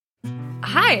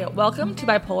Hi, welcome to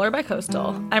Bipolar by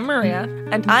Coastal. I'm Maria.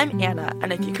 And I'm Anna,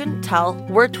 and if you couldn't tell,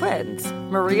 we're twins.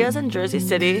 Maria's in Jersey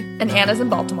City. And Anna's in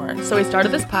Baltimore, so we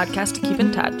started this podcast to keep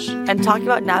in touch. And talk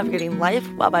about navigating life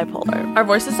while bipolar. Our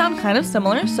voices sound kind of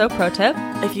similar, so pro tip.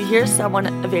 If you hear someone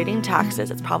evading taxes,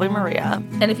 it's probably Maria.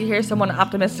 And if you hear someone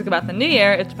optimistic about the new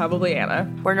year, it's probably Anna.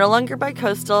 We're no longer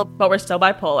bi-coastal, but we're still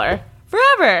bipolar.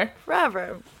 Forever!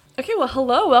 Forever. Okay, well,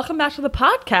 hello, welcome back to the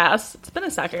podcast. It's been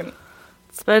a second.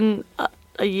 It's been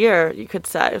a year, you could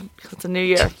say, because it's a new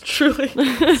year. Truly.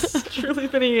 It's truly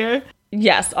been a year.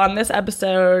 Yes, on this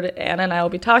episode, Anna and I will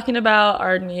be talking about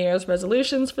our New Year's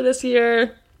resolutions for this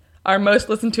year. Our most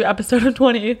listened to episode of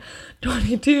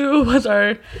 2022 was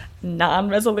our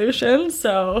non-resolution,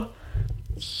 so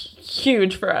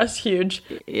huge for us, huge.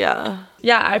 Yeah.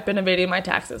 Yeah, I've been evading my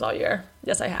taxes all year.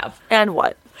 Yes, I have. And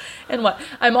what?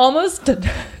 I'm almost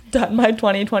done my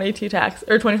 2022 tax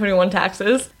or 2021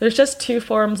 taxes. There's just 2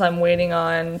 forms I'm waiting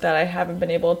on that I haven't been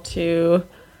able to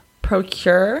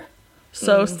procure.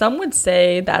 So some would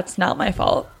say that's not my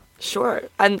fault. Sure.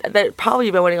 And they've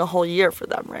probably been waiting a whole year for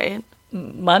them, right?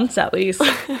 Months at least.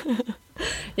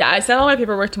 Yeah, I sent all my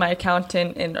paperwork to my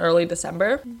accountant in early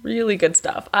December. Really good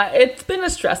stuff. It's been a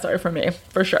stressor for me,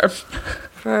 for sure.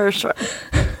 For sure.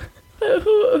 But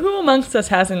who amongst us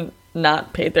hasn't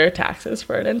not paid their taxes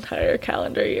for an entire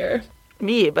calendar year?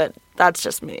 Me, but that's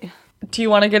just me. Do you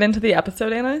want to get into the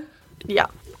episode, Anna? Yeah.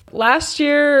 Last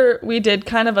year, we did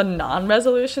kind of a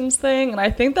non-resolutions thing, and I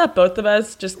think that both of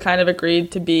us just kind of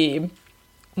agreed to be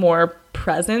more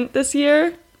present this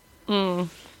year. Do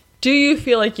you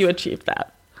feel like you achieved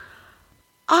that?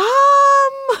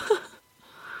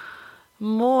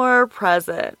 More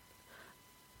present.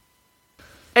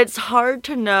 It's hard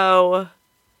to know.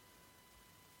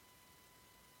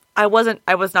 I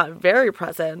was not very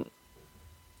present,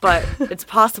 but it's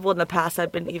possible in the past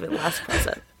I've been even less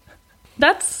present.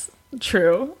 That's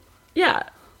true. Yeah.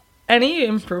 Any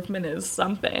improvement is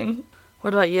something.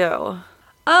 What about you?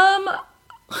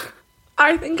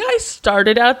 I think I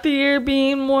started out the year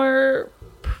being more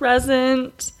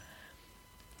present,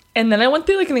 and then I went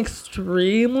through like an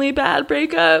extremely bad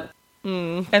breakup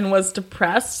and was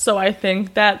depressed, so I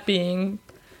think that being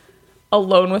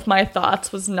alone with my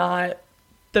thoughts was not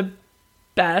the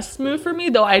best move for me,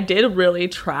 though I did really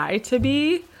try to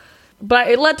be, but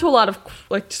it led to a lot of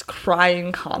like just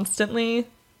crying constantly.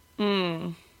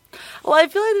 Well, I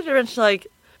feel like the difference like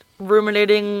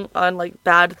ruminating on like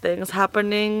bad things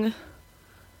happening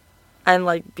and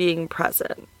like being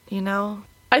present, you know?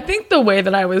 I think the way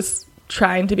that I was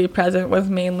trying to be present was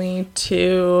mainly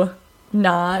to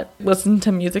not listen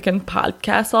to music and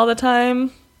podcasts all the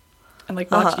time and like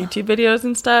watch YouTube videos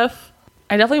and stuff.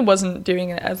 I definitely wasn't doing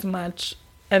it as much,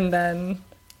 and then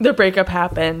the breakup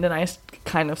happened and I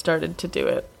kind of started to do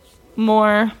it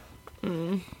more.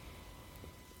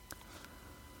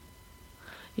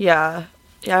 Yeah,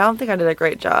 I don't think I did a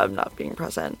great job not being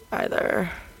present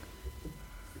either.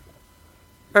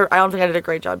 Or I don't think I did a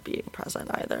great job being present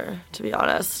either, to be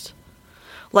honest.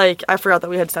 Like, I forgot that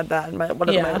we had said that, and one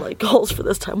of my like goals for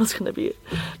this time was going to be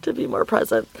to be more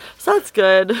present. So that's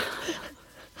good.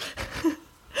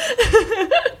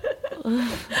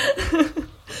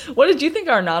 What did you think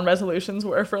our non-resolutions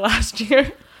were for last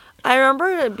year? I remember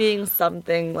it being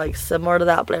something like similar to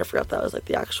that, but I forgot that was like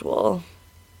the actual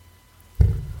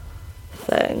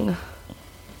thing.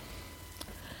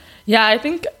 Yeah, I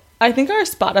think our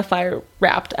Spotify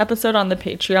Wrapped episode on the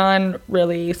Patreon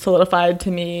really solidified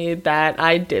to me that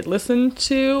I did listen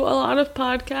to a lot of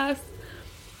podcasts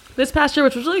this past year,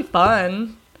 which was really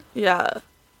fun. Yeah.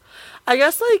 I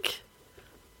guess, like,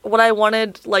 what I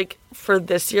wanted, like, for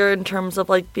this year in terms of,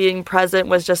 like, being present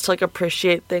was just to, like,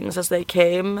 appreciate things as they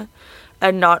came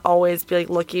and not always be, like,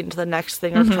 looking to the next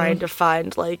thing or trying to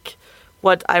find, like,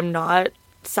 what I'm not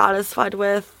satisfied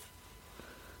with.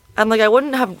 And, like, I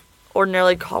wouldn't have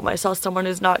ordinarily call myself someone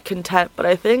who's not content, but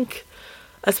I think,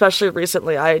 especially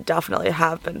recently, I definitely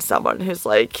have been someone who's,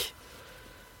 like,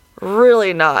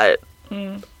 really not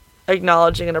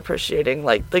acknowledging and appreciating,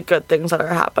 like, the good things that are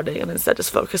happening, and instead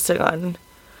just focusing on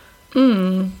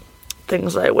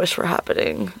things that I wish were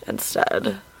happening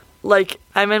instead. Like,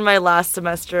 I'm in my last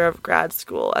semester of grad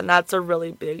school, and that's a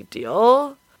really big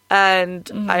deal, and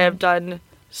I have done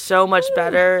so much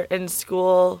better in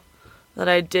school than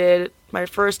I did my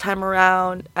first time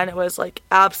around, and it was like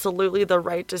absolutely the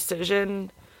right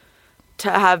decision to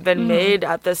have been made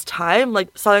at this time, like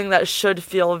something that I should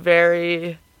feel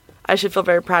very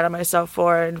proud of myself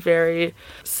for and very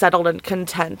settled and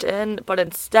content in. But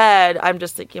instead I'm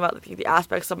just thinking about the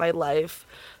aspects of my life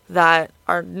that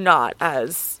are not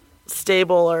as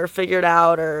stable or figured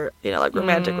out, or, you know, like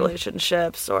romantic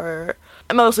relationships, or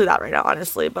mostly that right now,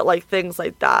 honestly, but like things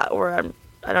like that where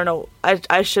I don't know,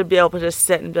 I should be able to just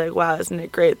sit and be like, wow, isn't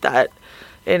it great that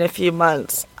in a few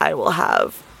months I will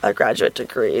have a graduate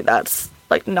degree. That's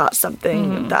like not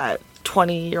something that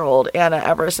 20-year-old Anna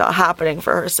ever saw happening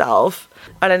for herself.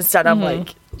 And instead I'm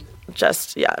like,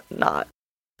 just, not.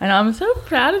 I know, I'm so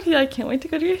proud of you. I can't wait to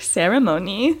go to your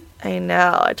ceremony. I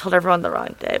know. I told everyone the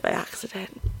wrong day by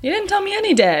accident. You didn't tell me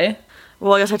any day.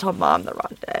 Well, I guess I told Mom the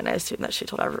wrong day, and I assume that she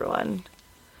told everyone.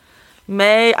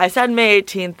 I said May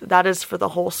 18th. That is for the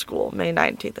whole school. May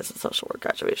 19th is the social work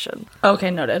graduation.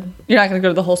 Okay, noted. You're not going to go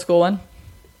to the whole school one?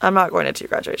 I'm not going to 2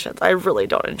 graduations. I really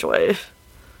don't enjoy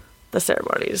the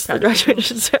ceremonies, the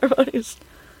graduation ceremonies.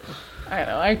 I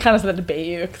know. I kind of said that to bait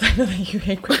you because I know that you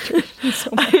hate graduation so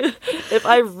much. If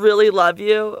I really love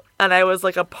you and I was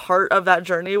like a part of that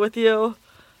journey with you,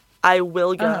 I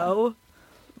will go.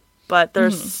 But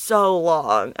they're so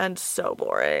long and so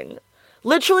boring.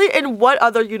 Literally, in what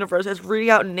other universe is reading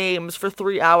out names for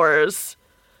 3 hours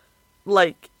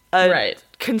like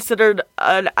considered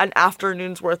an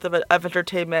afternoon's worth of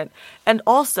entertainment? And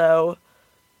also,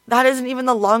 that isn't even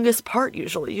the longest part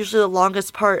usually. Usually the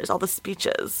longest part is all the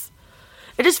speeches.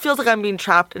 It just feels like I'm being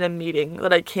trapped in a meeting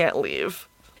that I can't leave.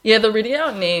 Yeah, the reading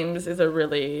out names is a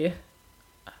really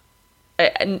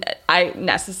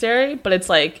necessary, but it's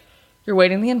like you're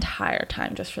waiting the entire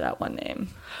time just for that one name.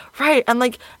 Right, and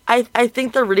like I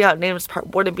think the reading out names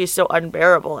part wouldn't be so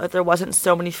unbearable if there wasn't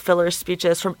so many filler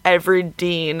speeches from every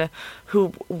dean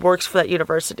who works for that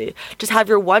university. Just have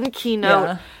your one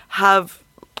keynote, have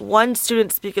one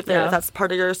student speak if that's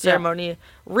part of your ceremony,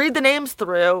 read the names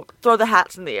through, throw the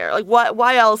hats in the air. Like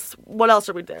what else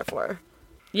are we there for?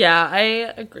 Yeah,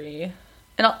 I agree.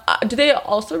 And do they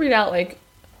also read out like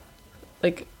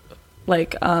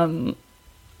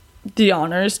the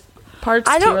honors parts?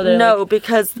 I don't know,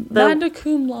 because magna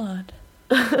cum laude.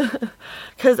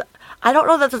 Because I don't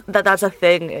know that's a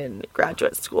thing in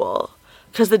graduate school.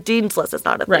 Because the dean's list is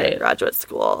not a thing in graduate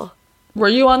school. Were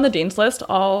you on the dean's list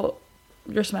all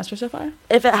your semester so far?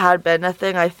 If it had been a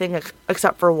thing, I think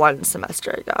except for one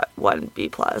semester, I got 1 B+.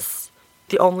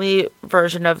 The only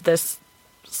version of this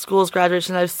school's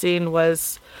graduation I've seen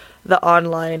was the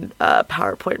online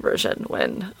PowerPoint version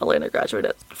when Elena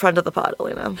graduated. Friend of the pod,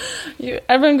 Elena.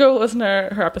 Everyone go listen to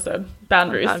her episode,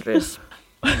 Boundaries.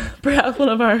 Perhaps one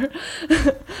of our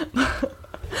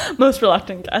most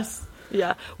reluctant guests.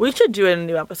 Yeah, we should do a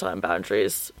new episode on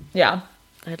boundaries. Yeah.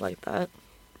 I'd like that.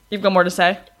 You've got more to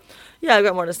say? Yeah, I've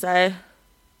got more to say.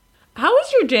 How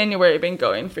has your January been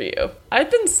going for you?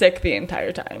 I've been sick the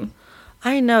entire time.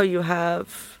 I know you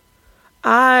have.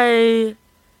 Again,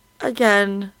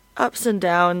 ups and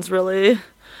downs, really.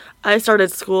 I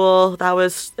started school.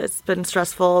 It's been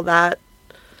stressful, that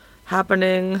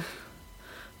happening.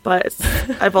 But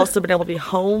I've also been able to be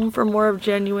home for more of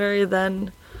January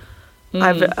than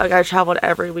I traveled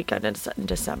every weekend in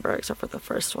December except for the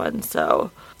first one, so.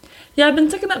 Yeah, I've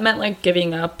been sick, and that meant like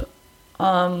giving up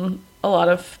a lot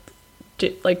of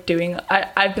doing.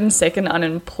 I've been sick and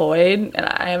unemployed, and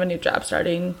I have a new job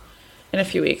starting in a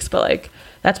few weeks, but like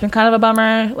that's been kind of a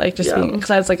bummer, like just being, because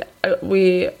I was like,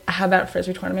 we had that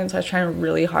Frisbee tournament, so I was trying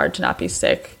really hard to not be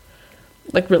sick,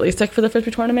 like really sick for the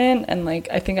Frisbee tournament, and like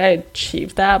I think I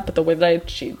achieved that, but the way that I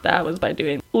achieved that was by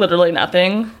doing literally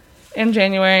nothing in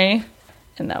January,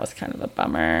 and that was kind of a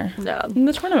bummer. Yeah. And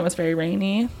the tournament was very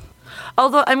rainy.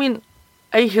 Although, I mean,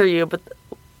 I hear you, but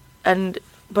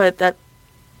that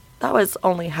was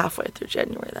only halfway through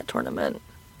January, that tournament.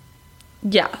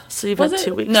 Yeah. So you've had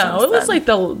 2 weeks. No, it was then.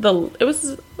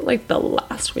 like the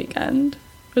last weekend.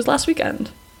 It was last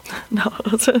weekend. No,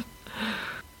 it wasn't.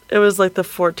 It was like the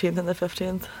 14th and the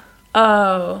 15th.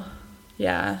 Oh,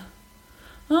 yeah.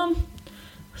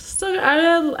 So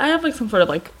I have like some sort of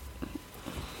like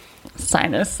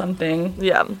sinus something.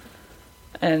 Yeah.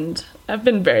 And I've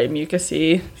been very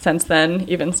mucusy since then,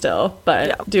 even still,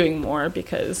 but doing more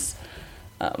because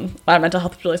my mental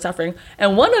health is really suffering.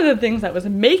 And one of the things that was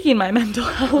making my mental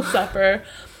health suffer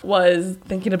was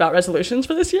thinking about resolutions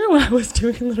for this year when I was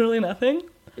doing literally nothing.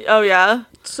 Oh, yeah?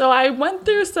 So I went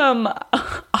through some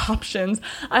options.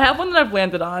 I have one that I've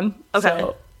landed on. Okay.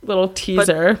 So, little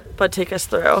teaser. But take us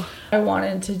through. I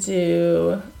wanted to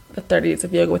do the 30 days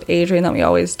of yoga with Adriene that we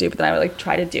always do, but then I would like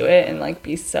try to do it and like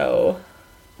be so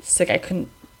sick I couldn't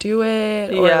do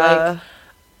it. Or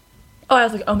I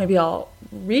was like, maybe I'll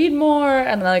read more,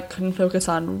 and then I couldn't focus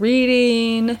on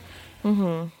reading.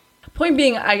 Point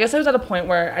being, I guess I was at a point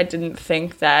where I didn't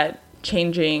think that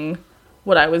changing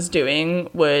what I was doing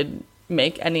would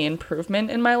make any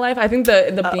improvement in my life. I think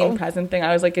the being present thing,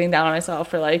 I was like getting down on myself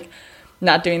for like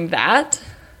not doing that.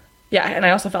 Yeah, and I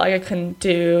also felt like I couldn't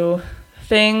do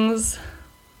things,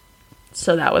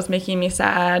 so that was making me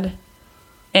sad.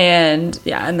 And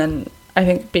yeah, and then I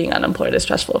think being unemployed is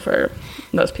stressful for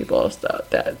most people, so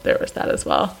that there was that as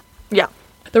well. Yeah.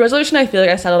 The resolution I feel like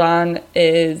I settled on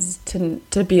is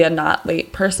to be a not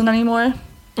late person anymore.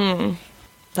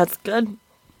 That's good. I'm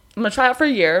gonna try it for a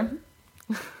year,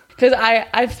 because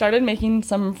I've started making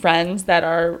some friends that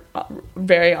are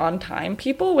very on time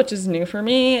people, which is new for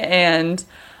me. And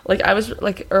like I was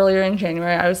like earlier in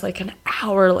January, I was like an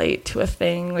hour late to a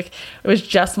thing. Like it was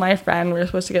just my friend. We were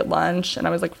supposed to get lunch, and I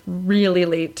was like really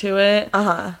late to it.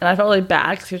 And I felt really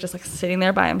bad because he was just like sitting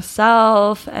there by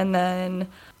himself. And then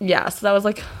yeah, so that was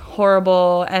like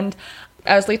horrible. And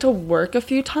I was late to work a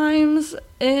few times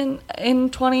in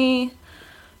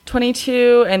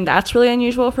 2022, and that's really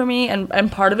unusual for me.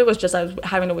 And part of it was just I was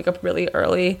having to wake up really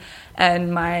early,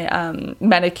 and my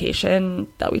medication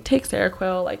that we take,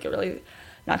 Seroquel, like it really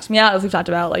knocks me out, as we've talked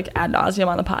about like ad nauseum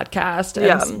on the podcast.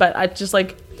 And, but I just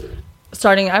like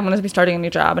I'm going to be starting a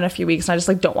new job in a few weeks, and I just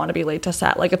like don't want to be late to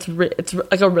set. Like it's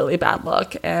like a really bad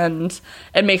look, and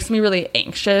it makes me really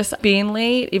anxious being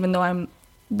late, even though I'm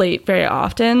late very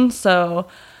often. So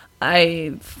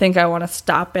I think I want to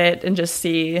stop it and just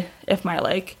see if my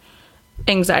like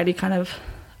anxiety kind of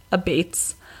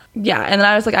abates. Yeah, and then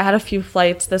I was like, I had a few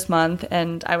flights this month,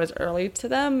 and I was early to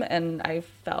them, and I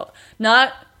felt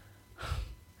not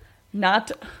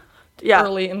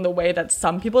early in the way that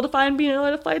some people define being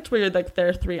early to flights, where you're like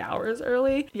they're 3 hours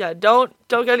early. Yeah, don't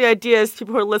get any ideas,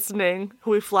 people who are listening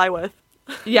who we fly with.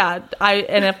 Yeah,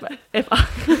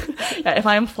 if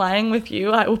I'm flying with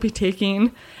you, I will be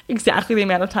taking exactly the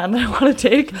amount of time that I want to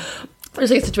take.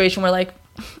 There's like a situation where like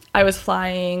I was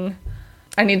flying,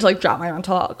 I need to like drop my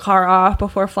rental car off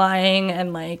before flying,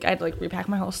 and like I had to like repack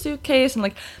my whole suitcase, and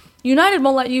like United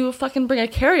won't let you fucking bring a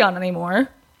carry-on anymore.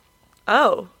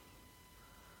 Oh.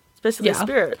 It's basically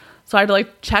Spirit. So I had to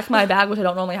like check my bag, which I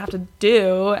don't normally have to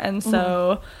do. And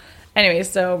so anyway,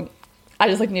 so I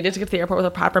just like needed to get to the airport with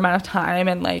a proper amount of time,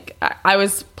 and like I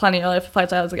was plenty early for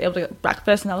flights. I was like able to get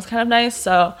breakfast, and that was kind of nice.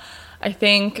 So I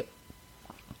think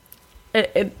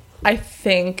I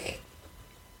think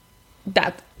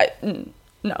that I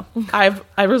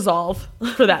resolve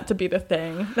for that to be the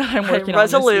thing that I'm working on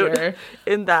this year.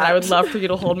 In that, I would love for you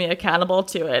to hold me accountable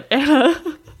to it.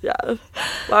 Yeah.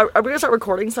 Well, are we gonna start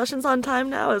recording sessions on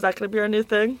time now? Is that gonna be our new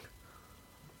thing?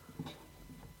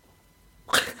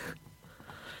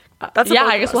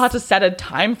 I guess we'll have to set a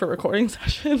time for recording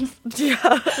sessions.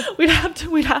 Yeah. we'd have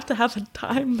to have a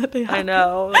time that they have.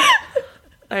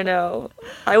 I know.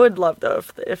 I would love though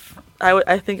if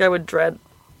I think I would dread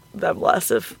them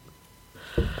less if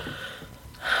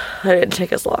I didn't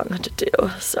take as long to do.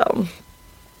 So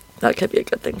that could be a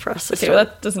good thing for us. Okay, well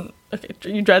that doesn't. Okay,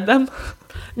 you dread them?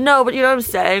 No, but you know what I'm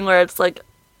saying. Where it's like,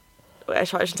 I probably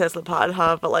shouldn't say this in the pod,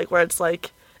 huh? But like where it's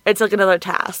like another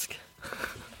task.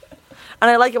 And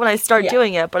I like it when I start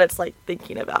doing it, but it's like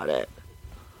thinking about it.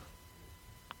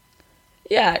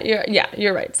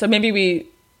 You're right. So maybe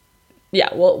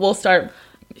we'll start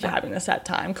having a set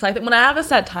time, because I think when I have a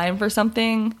set time for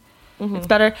something, it's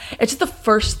better. It's just the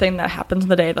first thing that happens in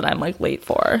the day that I'm like late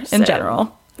for in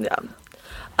general. Yeah.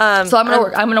 So I'm gonna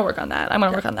work on that.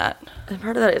 work on that. And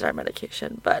part of that is our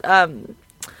medication, but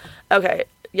okay.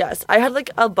 Yes, I had like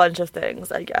a bunch of things,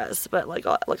 I guess, but like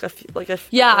a few.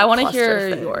 Yeah, I want to hear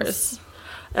yours.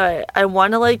 I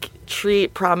want to like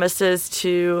treat promises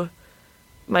to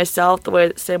myself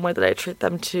the same way that I treat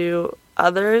them to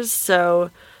others. So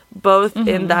both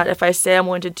in that if I say I'm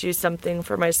going to do something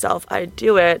for myself, I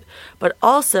do it, but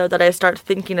also that I start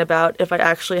thinking about if I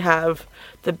actually have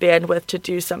the bandwidth to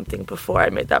do something before I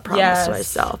made that promise to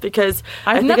myself. Because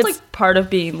I think that's like part of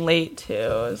being late too,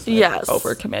 is like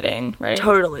overcommitting, right?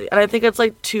 Totally. And I think it's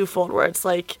like twofold, where it's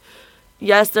like,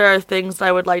 yes, there are things that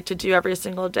I would like to do every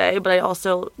single day, but I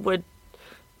also would,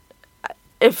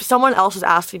 if someone else is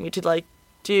asking me to like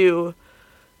do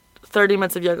 30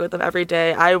 minutes of yoga with them every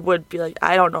day, I would be like,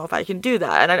 I don't know if I can do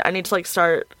that. And I need to like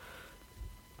start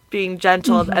being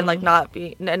gentle and like not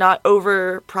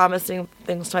over promising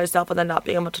things to myself and then not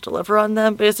being able to deliver on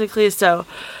them, basically. So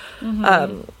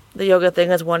the yoga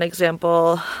thing is one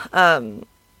example. I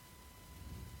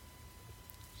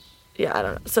don't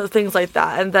know. So things like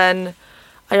that. And then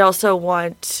I also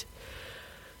want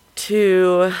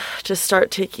to just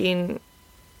start treating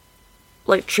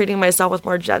myself with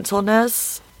more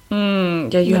gentleness.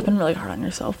 You have been really hard on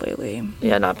yourself lately.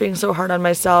 Yeah, not being so hard on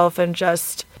myself and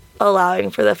just allowing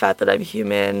for the fact that I'm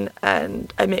human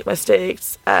and I make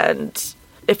mistakes. And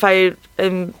if I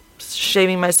am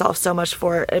shaming myself so much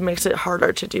for it, it makes it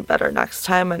harder to do better next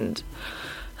time. And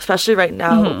especially right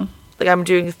now. Like I'm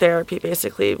doing therapy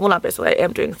basically. Well, not basically. I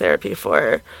am doing therapy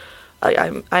for. Like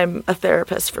I'm a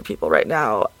therapist for people right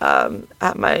now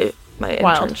at my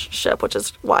internship, which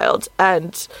is wild.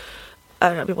 And I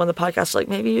don't know, people on the podcast are like,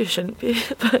 maybe you shouldn't be,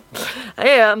 but I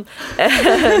am.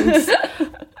 And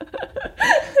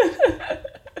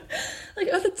like,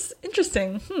 oh, that's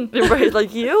interesting. Right,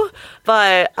 like you.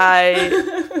 But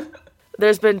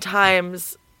there's been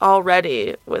times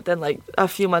already within like a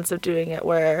few months of doing it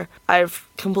where I've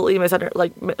completely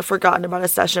forgotten about a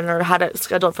session or had it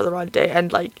scheduled for the wrong day.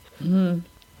 And like,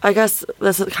 I guess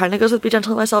this kind of goes with be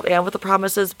gentle with myself and with the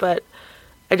promises, but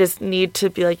I just need to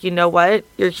be like, you know what,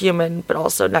 you're human, but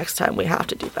also next time we have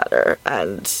to do better.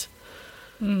 And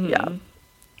yeah.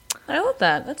 I love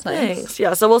that. That's nice. Thanks.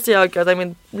 Yeah, so we'll see how it goes. I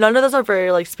mean, none of those are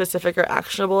very like specific or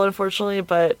actionable, unfortunately,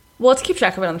 but well, let's keep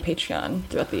track of it on the Patreon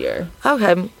throughout the year.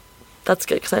 Okay. That's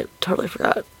good because I totally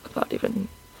forgot about even.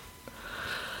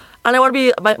 And I want to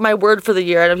be my word for the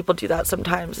year. I know people do that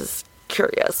sometimes. Is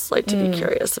curious, like to be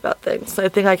curious about things. So I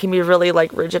think I can be really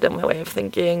like rigid in my way of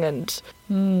thinking, and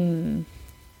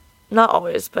not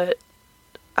always, but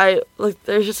I like.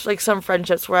 There's just like some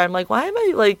friendships where I'm like, why am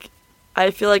I like? I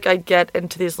feel like I get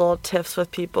into these little tiffs with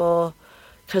people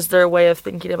because their way of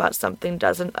thinking about something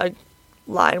doesn't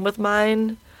align with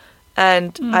mine.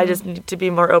 And I just need to be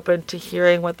more open to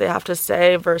hearing what they have to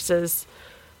say versus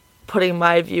putting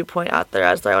my viewpoint out there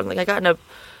as their own. Like I got in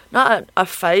not a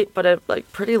fight, but a like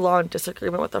pretty long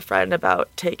disagreement with a friend about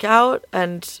takeout,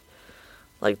 and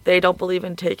like they don't believe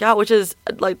in takeout, which is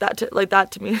like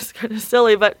that to me is kind of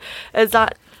silly, but it's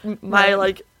not my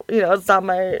like, you know, it's not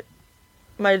my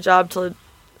job to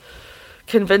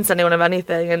convince anyone of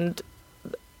anything. And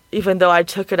even though I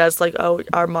took it as like, oh,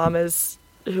 our mom is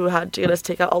who had to get us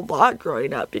takeout a lot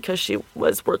growing up because she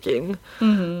was working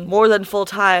more than full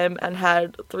time and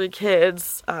had 3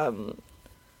 kids.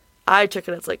 I took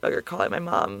it as like, oh, you're calling my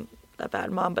mom a bad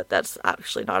mom, but that's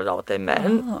actually not at all what they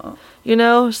meant. You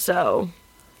know? So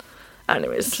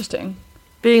anyways. Interesting.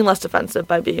 Being less defensive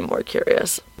by being more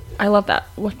curious. I love that.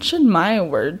 What should my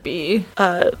word be?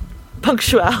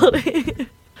 Punctuality.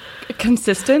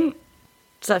 Consistent?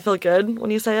 Does that feel good when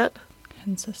you say it?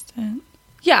 Consistent.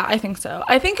 Yeah, I think so.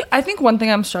 I think one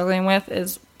thing I'm struggling with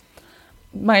is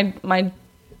my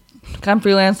I'm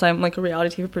freelance. I'm like a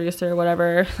reality TV producer or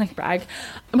whatever, like brag.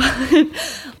 But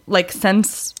like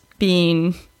since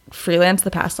being freelance the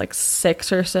past like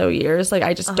 6 or so years, like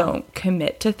I just don't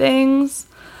commit to things.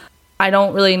 I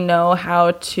don't really know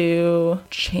how to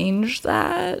change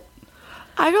that.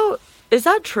 Is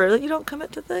that true that you don't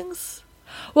commit to things?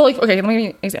 Well, like, okay, let me give you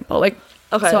an example. Like,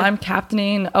 okay. So I'm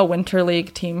captaining a winter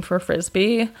league team for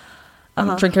Frisbee.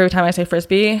 Drink every time I say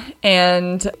Frisbee.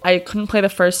 And I couldn't play the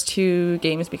first 2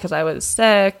 games because I was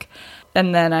sick.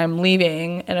 And then I'm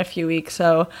leaving in a few weeks.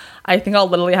 So I think I'll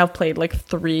literally have played like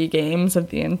 3 games of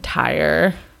the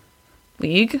entire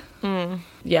league.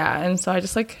 Yeah. And so I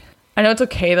just like, I know it's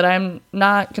okay that I'm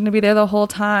not going to be there the whole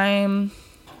time,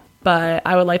 but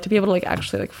I would like to be able to like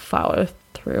actually like follow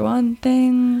through on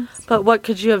things. But what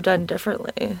could you have done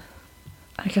differently?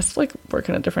 I guess like work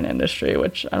in a different industry,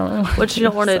 which I don't know. Which you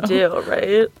don't want to do,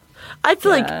 right? I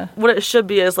feel like what it should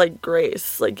be is like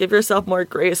grace. Like give yourself more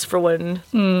grace for when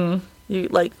you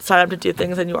like sign up to do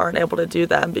things and you aren't able to do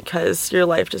them because your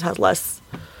life just has less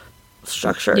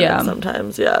structure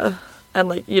sometimes. Yeah. And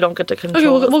like you don't get to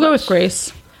control. Okay, we'll go with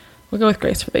Grace. We'll go with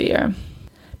Grace for the year.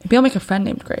 Maybe I'll make a friend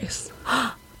named Grace.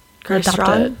 Grace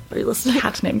Strong? Are you listening?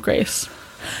 Cat named Grace.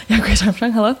 Yeah, Grace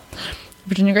Armstrong. Hello.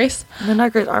 Virginia Grace? No,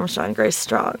 not Grace Armstrong. Grace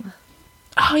Strong.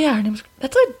 Oh, yeah. Her name's...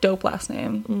 That's a dope last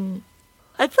name.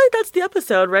 I feel like that's the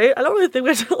episode, right? I don't really think we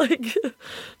have to, like,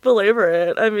 belabor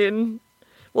it. I mean,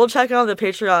 we'll check out on the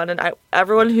Patreon, and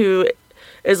everyone who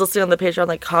is listening on the Patreon,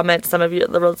 like, comment some of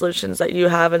the resolutions that you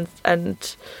have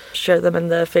and share them in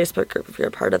the Facebook group if you're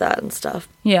a part of that and stuff.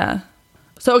 Yeah.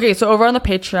 So, okay, so over on the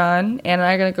Patreon, Anna and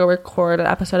I are going to go record an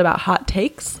episode about hot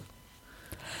takes.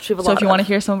 So if you want to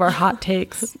hear some of our hot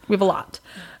takes, we have a lot.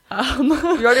 You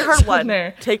already heard one.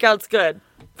 There. Takeout's good.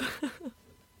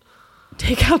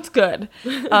 Takeout's good.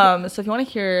 So if you want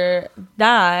to hear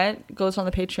that, go on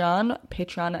the Patreon,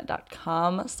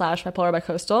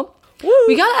 patreon.com/bipolarbycoastal. Woo!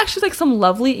 We got actually like some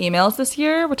lovely emails this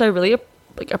year, which I really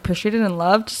like appreciated and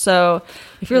loved. So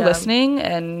if you're listening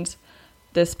and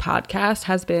this podcast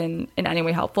has been in any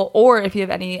way helpful, or if you have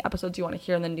any episodes you want to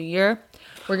hear in the new year,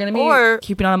 we're going to be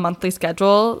keeping on a monthly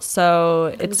schedule,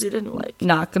 so it's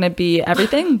not going to be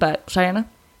everything, but Cheyenne?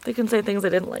 They can say things they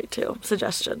didn't like, too.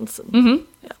 Suggestions.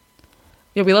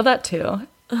 Yeah, we love that, too.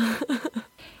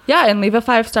 Yeah, and leave a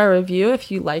 5-star review if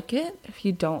you like it. If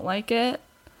you don't like it,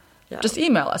 Just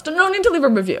email us. No need to leave a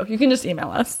review. You can just email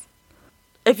us.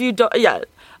 If you don't,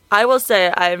 I will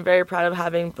say I am very proud of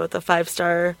having both a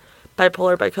 5-star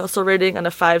bipolar bicoastal rating and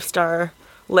a 5-star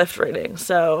Lyft rating.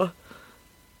 So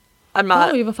I'm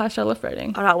not. Oh, you have a 5-star Lyft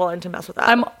rating. I'm not willing to mess with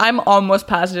that. I'm almost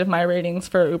positive my ratings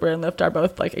for Uber and Lyft are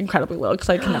both like incredibly low because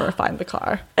I can never find the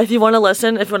car. If you want to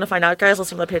listen, if you want to find out, guys,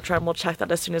 listen to the Patreon. We'll check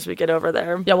that as soon as we get over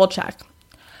there. Yeah, we'll check.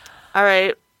 All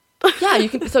right. Yeah, you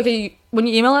can. So okay, when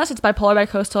you email us, it's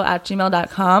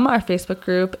bipolarbicoastal@gmail.com. Our Facebook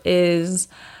group is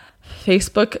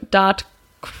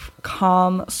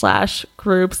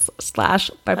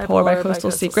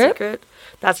facebook.com/groups/bipolar secret.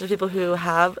 That's for people who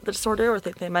have the disorder or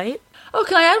think they might. Oh,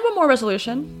 can I add one more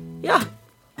resolution? Yeah.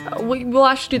 We'll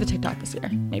actually do the TikTok this year,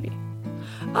 maybe.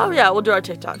 Oh yeah, we'll do our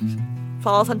TikTok.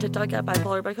 Follow us on TikTok at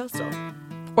Bipolar Bicoastal.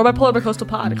 Or Bipolar Bicoastal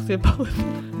Pod, because we have both.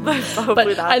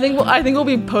 Hopefully that. I think we'll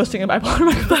be posting a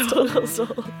Bipolar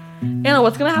Bicoastal. Anna,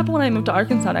 what's gonna happen when I move to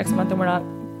Arkansas next month and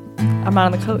I'm not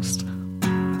on the coast?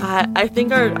 I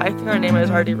think our name is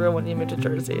already ruined when you moved to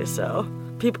Jersey. So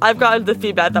I've gotten the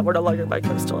feedback that we're no longer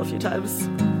Bicoastal a few times.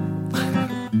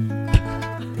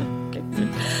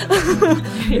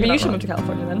 Maybe you should move to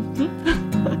California then.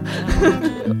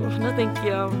 No, thank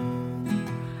you. All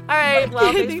right.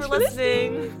 Well, thanks for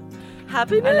listening.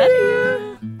 Happy New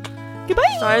Year.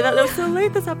 Goodbye. Sorry that it was so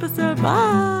late this episode.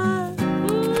 Bye.